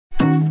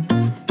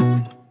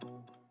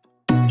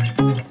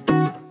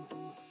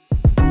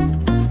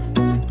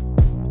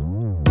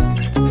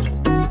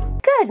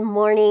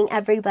morning,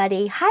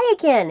 everybody. Hi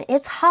again,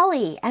 it's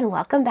Holly, and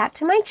welcome back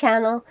to my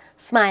channel,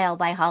 Smile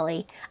by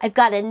Holly. I've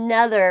got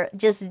another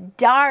just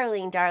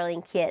darling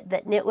kit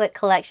that Nitwit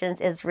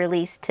Collections is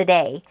released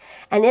today,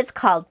 and it's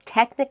called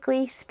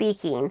Technically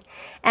Speaking.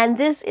 And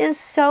this is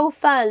so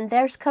fun.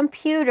 There's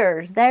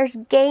computers, there's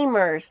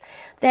gamers,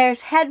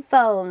 there's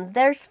headphones,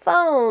 there's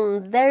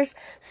phones, there's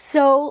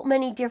so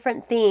many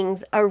different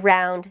things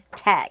around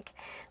tech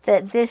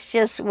that this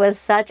just was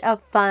such a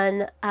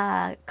fun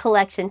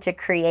collection to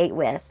create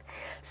with.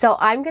 So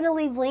I'm going to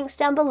leave links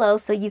down below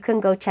so you can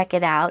go check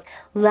it out.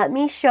 Let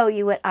me show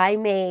you what I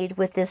made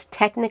with this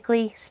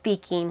Technically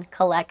Speaking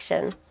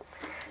collection.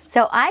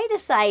 So I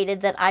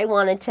decided that I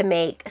wanted to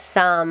make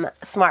some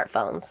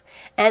smartphones,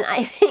 and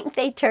I think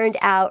they turned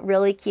out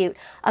really cute.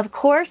 Of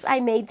course, I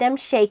made them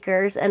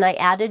shakers and I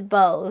added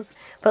bows,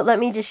 but let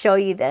me just show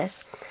you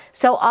this.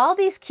 So all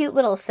these cute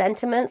little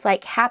sentiments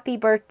like happy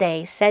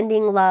birthday,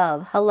 sending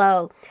love,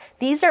 hello,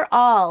 these are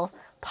all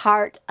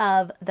part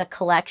of the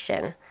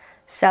collection.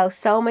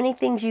 So many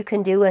things you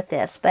can do with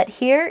this. But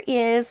here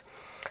is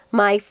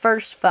my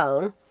first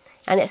phone,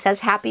 and it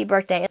says happy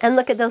birthday. And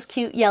look at those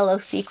cute yellow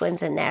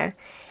sequins in there.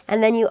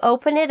 And then you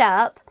open it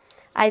up.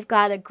 I've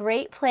got a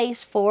great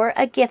place for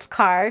a gift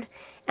card.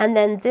 And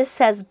then this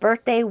says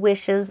birthday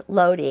wishes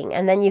loading.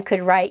 And then you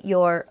could write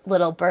your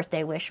little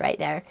birthday wish right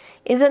there.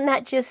 Isn't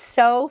that just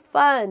so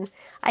fun?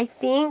 I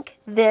think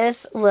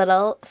this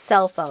little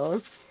cell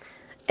phone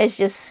is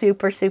just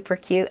super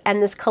cute.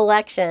 And this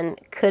collection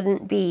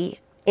couldn't be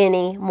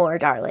any more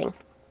darling.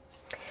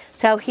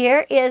 So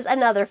here is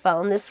another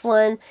phone. This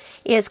one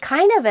is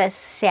kind of a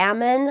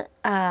salmon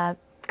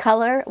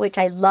color, which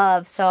I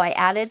love. So I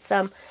added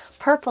some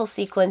purple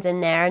sequins in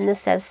there. And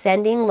this says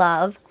sending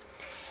love.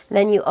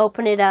 Then you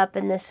open it up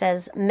and this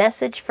says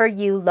message for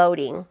you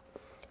loading,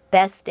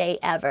 best day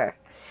ever.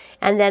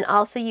 And then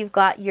also you've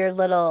got your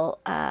little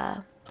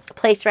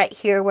place right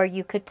here where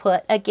you could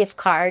put a gift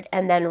card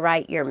and then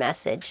write your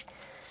message.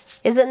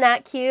 Isn't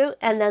that cute?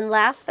 And then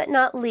last but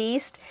not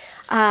least,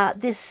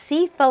 this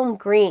seafoam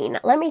green.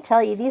 Let me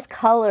tell you, these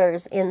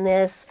colors in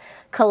this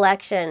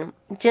collection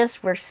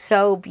just were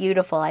so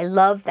beautiful. I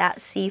love that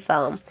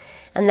seafoam.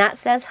 And that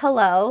says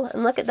hello.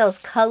 And look at those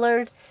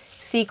colored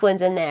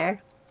sequins in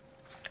there.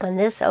 And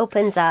this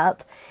opens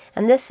up,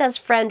 and this says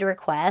friend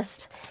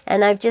request,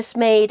 and I've just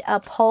made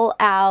a pull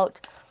out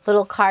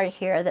little card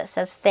here that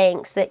says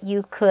thanks that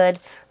you could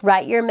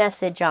write your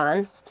message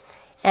on.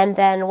 And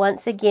then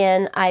once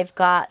again, I've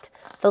got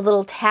the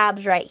little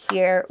tabs right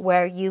here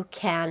where you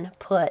can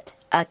put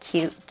a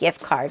cute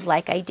gift card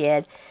like I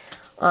did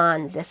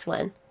on this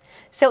one.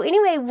 So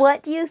anyway,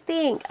 what do you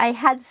think? I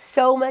had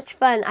so much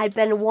fun. I've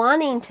been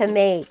wanting to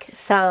make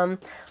some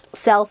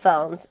cell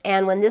phones,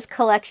 and when this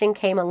collection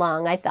came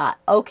along, I thought,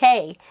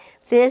 okay,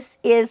 this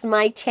is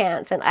my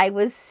chance, and I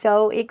was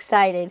so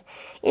excited.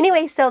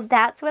 Anyway, so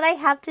that's what I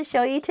have to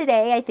show you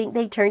today. I think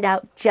they turned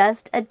out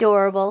just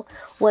adorable.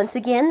 Once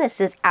again,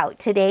 this is out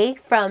today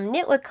from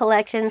Nitwit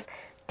Collections,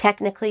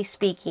 Technically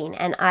Speaking,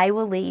 and I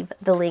will leave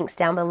the links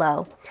down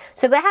below.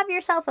 So go have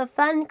yourself a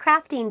fun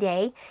crafting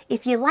day.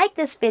 If you like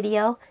this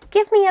video,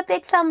 give me a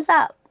big thumbs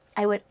up.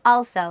 I would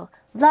also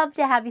love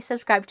to have you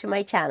subscribe to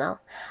my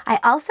channel. I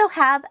also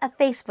have a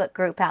Facebook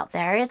group out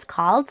there. It's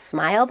called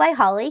Smile by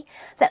Holly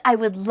that I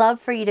would love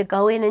for you to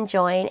go in and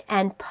join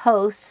and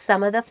post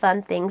some of the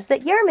fun things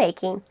that you're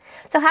making.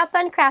 So have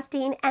fun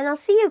crafting, and I'll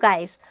see you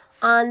guys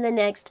on the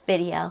next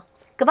video.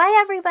 Goodbye,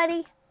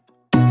 everybody.